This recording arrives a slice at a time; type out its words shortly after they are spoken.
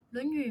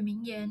论语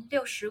名言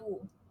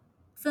65，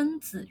曾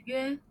子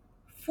曰：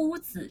夫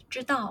子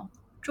之道，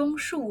忠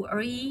恕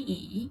而已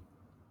矣。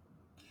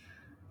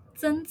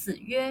曾子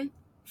曰：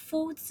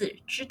夫子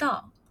之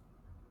道。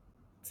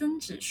曾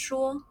子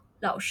说，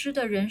老师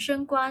的人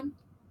生观，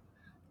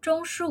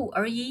忠恕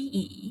而已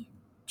矣，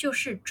就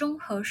是忠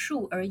和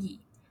恕而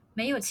已，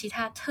没有其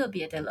他特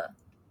别的了。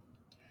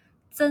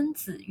曾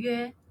子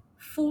曰：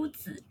夫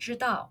子之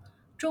道，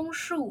忠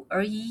恕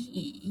而已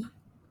矣。